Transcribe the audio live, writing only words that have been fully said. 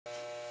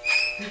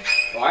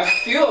Oh, I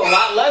feel a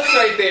lot less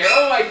right there.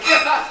 Oh my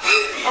god.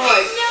 I'm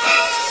like,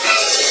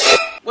 no.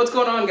 What's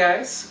going on,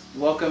 guys?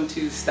 Welcome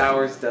to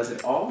Stowers Does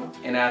It All.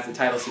 And as the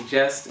title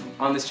suggests,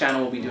 on this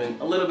channel we'll be doing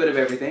a little bit of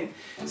everything.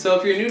 So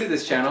if you're new to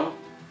this channel,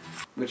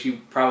 which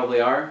you probably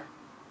are,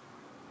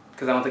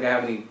 because I don't think I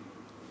have any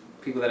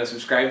people that have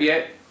subscribed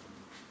yet.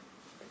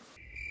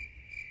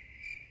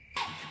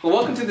 Well,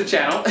 welcome to the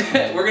channel.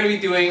 We're going to be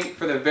doing,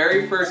 for the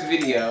very first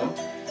video,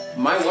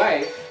 my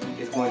wife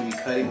is going to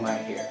be cutting my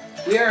hair.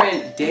 We are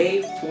in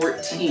day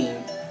 14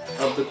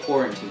 of the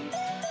quarantine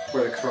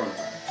for the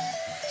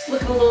coronavirus. Just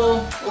looking a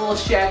little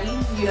shaggy,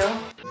 you know.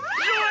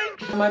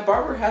 My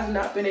barber has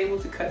not been able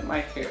to cut my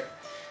hair.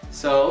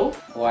 So,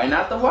 why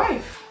not the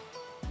wife?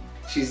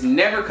 She's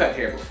never cut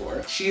hair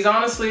before. She's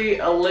honestly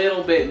a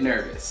little bit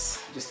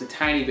nervous. Just a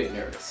tiny bit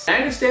nervous. I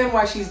understand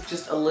why she's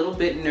just a little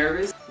bit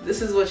nervous.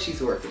 This is what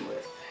she's working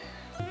with.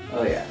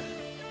 Oh yeah.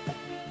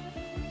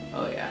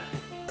 Oh yeah.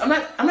 I'm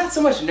not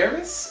so much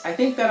nervous. I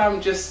think that I'm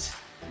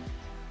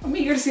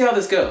eager to see how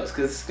this goes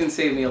because it's gonna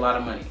save me a lot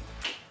of money.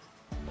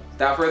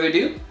 Without further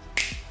ado,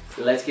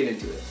 let's get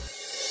into it.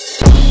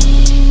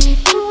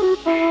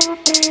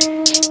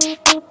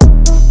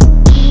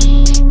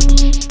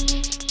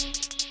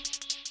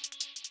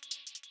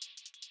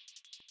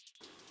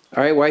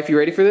 All right, wife, you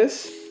ready for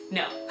this?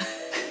 No.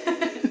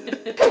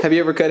 Have you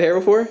ever cut hair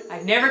before?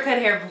 I've never cut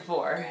hair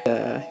before.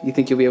 You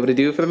think you'll be able to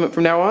do it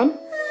from now on?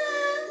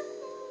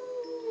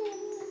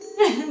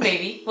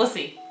 Maybe. We'll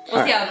see.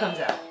 We'll see how it comes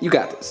out. You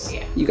got this.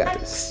 Yeah. You got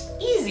this.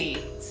 Easy.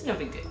 It's no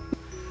big deal.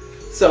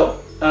 So,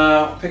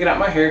 picking out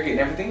my hair, getting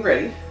everything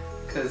ready,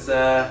 because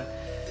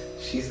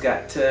she's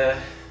got to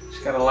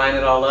line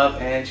it all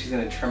up and she's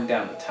gonna trim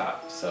down the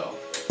top. So,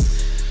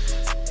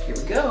 here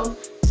we go.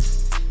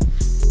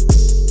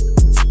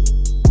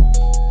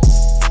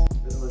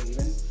 Does it look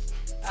even?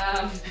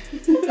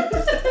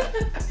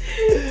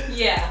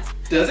 Yeah.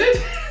 Does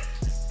it?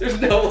 There's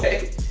no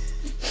way.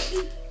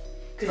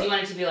 Because you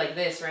want it to be like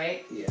this,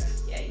 right? Yeah.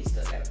 Yeah, you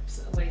still got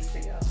some ways to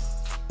go.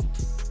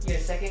 You got a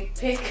second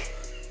pick?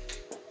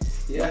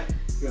 Yeah.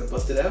 You wanna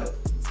bust it out?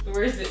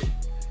 Where is it?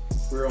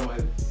 Where all my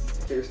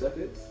hair stuff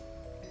is?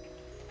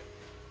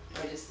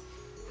 Or just...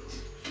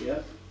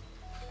 Yeah.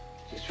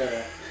 Just try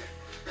to...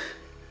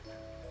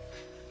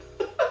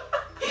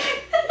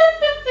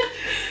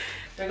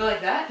 Do I go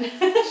like that?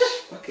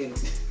 Fucking...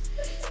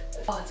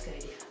 Oh, that's a good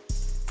idea.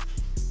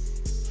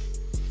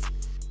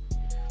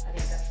 I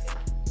think that's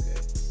good.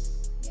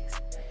 Yeah.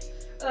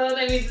 Oh,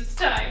 that means it's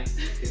time.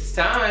 It's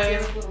Do you time!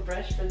 have a little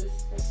brush for this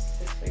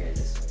way or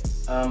this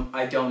way?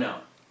 I don't know.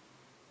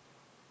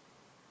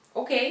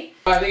 Okay.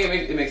 I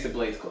think it makes the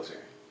blades closer.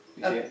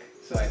 You see Okay. it?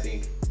 So I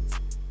think,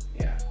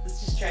 yeah.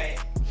 Let's just try it.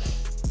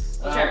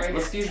 We'll try it right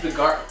let's here. use the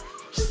guard.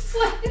 Just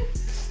like...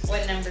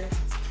 What number?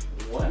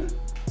 1?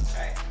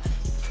 Alright.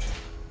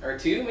 Or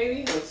 2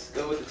 maybe? Let's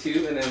go with the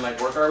 2 and then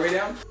like work our way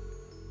down.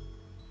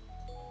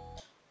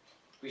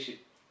 We should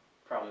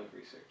probably have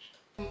researched.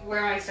 Where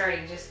am I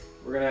starting? Just...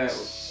 We're gonna,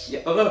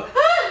 yeah, oh,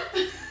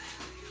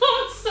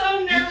 I'm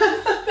so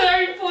nervous that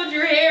I already pulled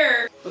your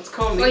hair. let's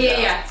comb these Oh yeah, out.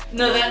 yeah.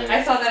 No,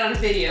 I saw that on a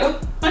video,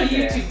 on a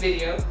Okay. YouTube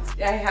video.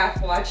 I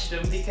half watched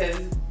them because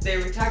they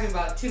were talking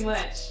about too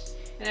much,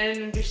 and I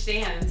didn't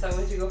understand, so I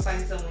went to go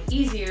find someone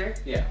easier.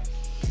 Yeah.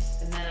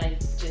 And then I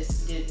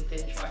just didn't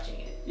finish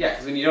watching it. Yeah,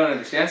 because when you don't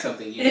understand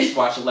something, you just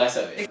watch less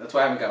of it. That's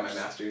why I haven't got my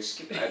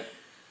master's.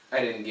 I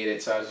didn't get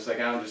it, so I was just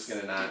like, I'm just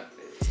gonna not.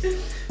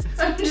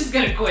 I'm just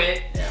gonna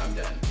quit. Yeah, I'm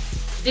done.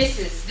 This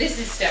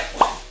is step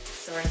 1.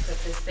 So we're gonna put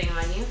this thing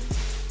on you.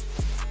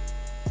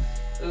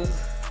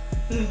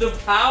 Ooh. The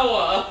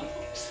power.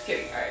 Just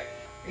kidding. All right.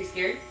 Are you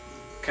scared?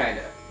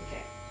 Kinda.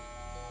 Okay.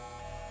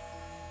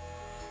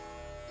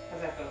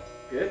 How's that feel?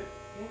 Good?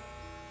 Yeah.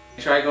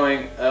 Try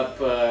going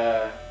up,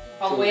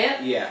 All the way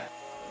up? Yeah.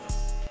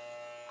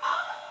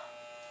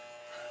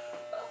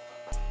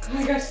 Oh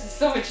my gosh, this is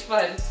so much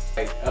fun.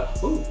 Like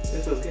up. Ooh,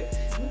 this feels good.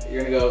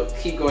 You're gonna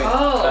keep going Oh,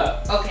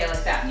 up. okay,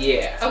 like that.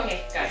 Yeah.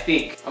 Okay, I got it.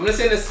 think. I'm gonna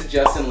send this to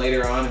Justin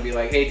later on and be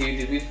like, hey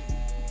dude,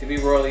 did we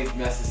royally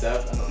mess this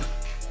up? I don't know.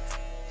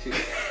 Shoot.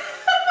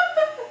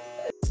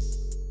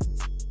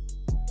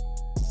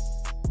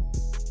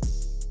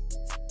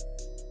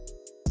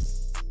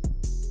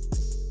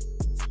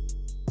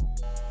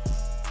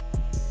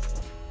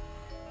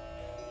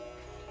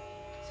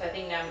 So I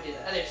think now we do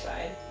the other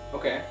side.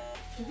 Okay.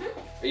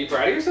 Are you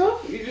proud of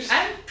yourself? You just...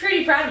 I'm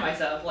pretty proud of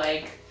myself.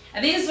 Like, I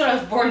think this is what I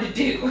was born to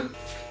do.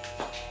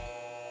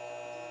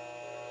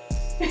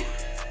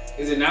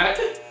 Is it not?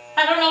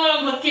 I don't know what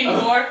I'm looking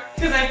for,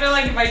 because I feel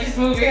like if I just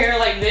move your hair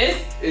like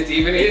this, It's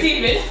even. it's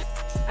even.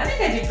 I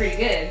think I did pretty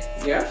good.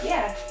 Yeah?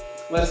 Yeah.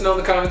 Let us know in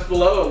the comments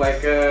below,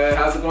 like,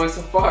 how's it going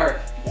so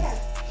far? Yeah.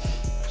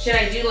 Should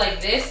I do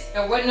like this?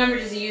 Or what number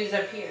does he use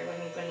up here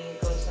when he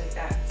goes like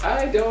that?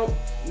 I don't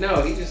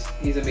know.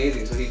 He's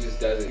amazing, so he just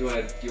does it. You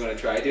wanna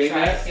try doing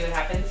Try that? it, see what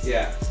happens?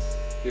 Yeah.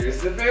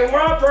 Here's the big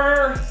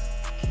whopper!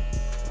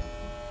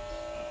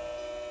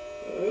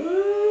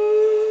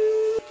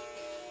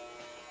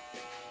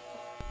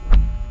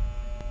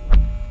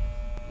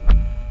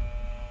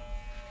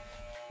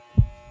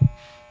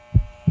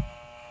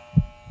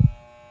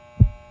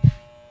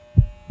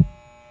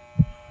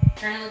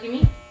 Turn and look at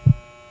me.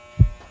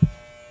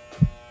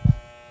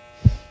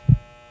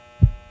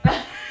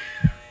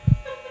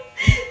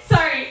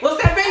 Sorry.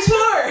 What's that face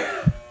for?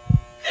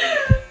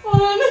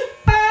 Hold on.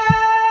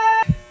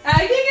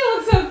 I think it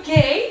looks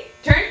okay.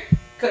 Turn.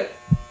 Good.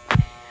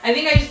 I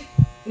think I just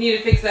need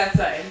to fix that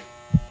side.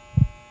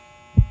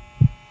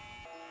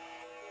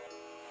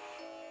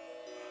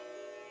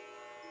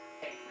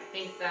 Okay, I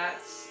think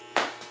that's...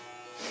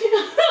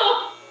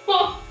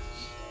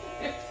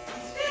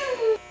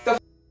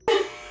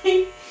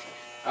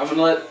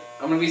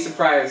 I'm gonna be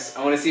surprised.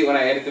 I wanna see it when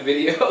I edit the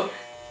video.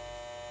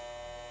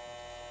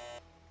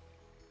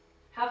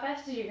 How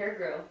fast did your hair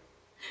grow?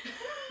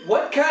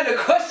 What kind of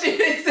question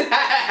is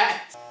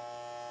that?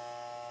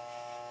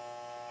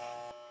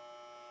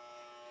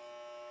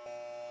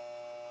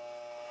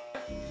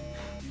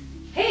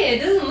 Hey,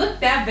 it doesn't look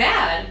that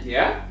bad.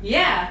 Yeah?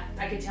 Yeah.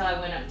 I can tell I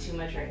went up too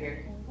much right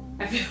here.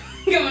 I feel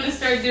like I'm gonna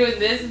start doing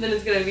this and then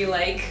it's gonna be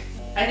like,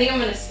 I think I'm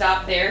gonna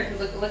stop there.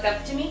 Look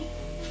up to me.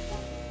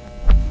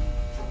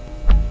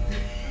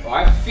 Oh,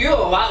 I feel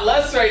a lot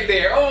less right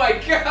there. Oh my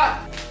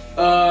god.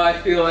 Oh, I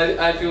feel it.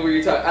 I feel where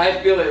you're talking.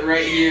 I feel it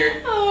right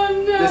here. Oh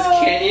no. This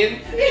canyon.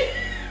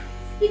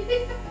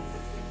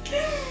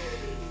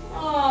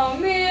 Oh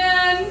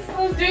man,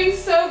 I was doing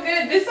so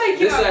good. This side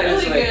came out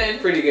really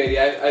good. Pretty good.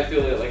 Yeah, I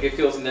feel it. Like it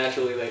feels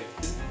naturally. Like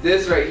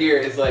this right here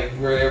is like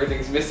where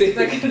everything's missing. Is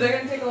that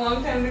gonna take a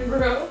long time to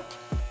grow?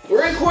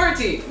 We're in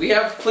quarantine. We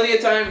have plenty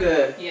of time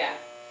to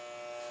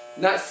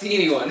not see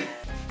anyone.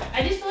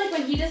 I just feel like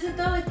when he does it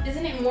though,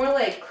 isn't it more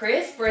like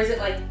crisp or is it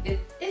like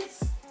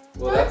it's?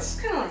 Well,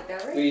 that's kind of like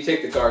that, right? when you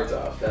take the guards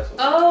off. That's what.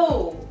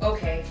 Oh,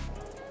 okay.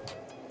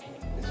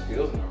 It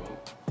feels normal.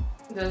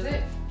 Does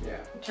it? Yeah.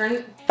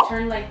 Turn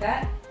like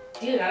that?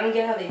 Dude, I don't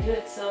get how they do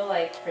it so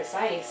like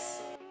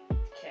precise.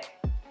 Okay.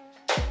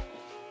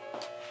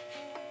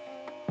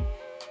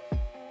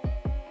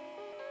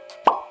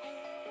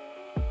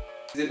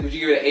 Would you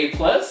give it an A+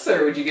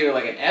 or would you give it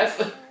like an F?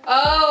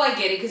 Oh, I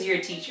get it, because you're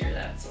a teacher.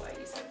 That's why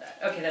you said that.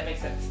 Okay, that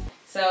makes sense.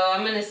 So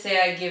I'm gonna say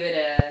I give it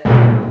a C-.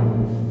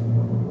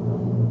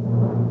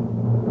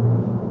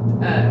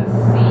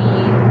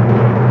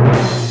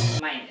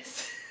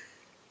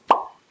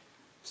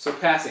 So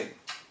passing.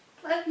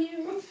 Love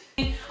you.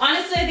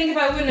 Honestly, I think if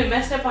I wouldn't have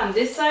messed up on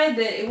this side,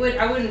 that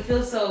I wouldn't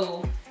feel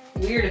so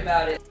weird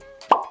about it.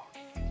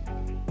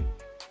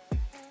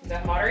 Is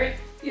that moderate?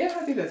 Yeah,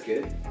 I think that's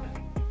good.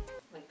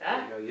 Like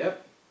that? There you go.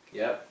 Yep.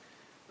 Yep.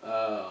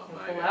 Oh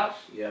my pull gosh. out?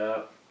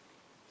 Yep.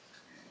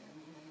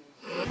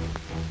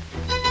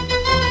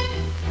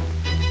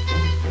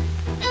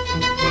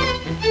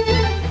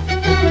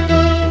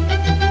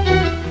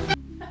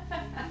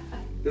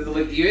 Does it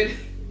look even?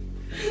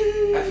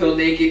 I feel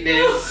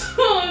nakedness.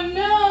 Oh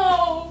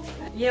no!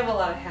 You have a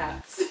lot of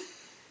hats.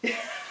 I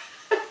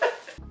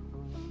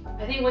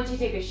think once you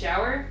take a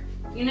shower,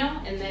 you know,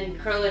 and then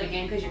curl it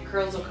again because your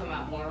curls will come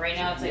out more. Right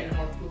now it's like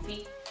more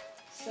poofy.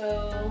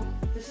 So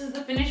this is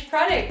the finished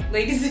product,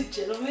 ladies and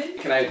gentlemen.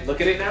 Can I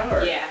look at it now?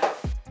 Or? Yeah.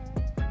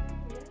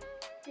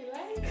 You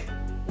like?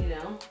 You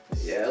know?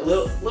 Yeah, a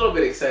little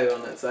bit excited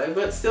on that side,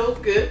 but still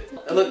good.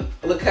 I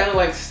look kind of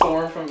like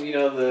Storm from, you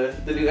know,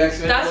 the new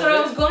X-Men. That's what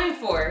I was going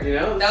for. You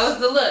know? That was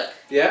the look.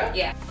 Yeah?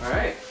 Yeah. All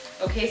right.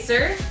 Okay,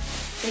 sir.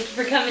 Thank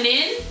you for coming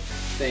in.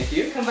 Thank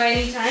you. Come by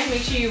anytime.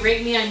 Make sure you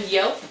rate me on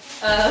Yelp.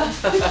 Well,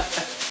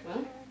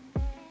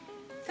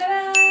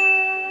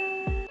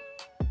 ta-da!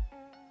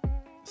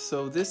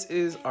 So this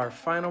is our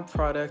final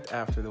product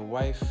after the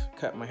wife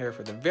cut my hair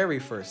for the very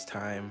first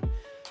time.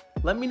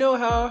 Let me know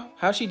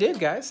how she did,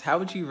 guys. How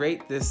would you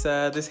rate this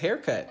this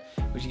haircut?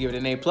 Would you give it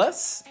an A+,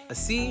 a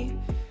C?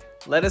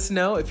 Let us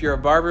know. If you're a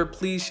barber,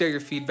 please share your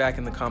feedback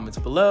in the comments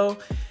below,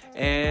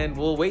 and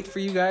we'll wait for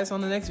you guys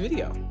on the next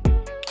video.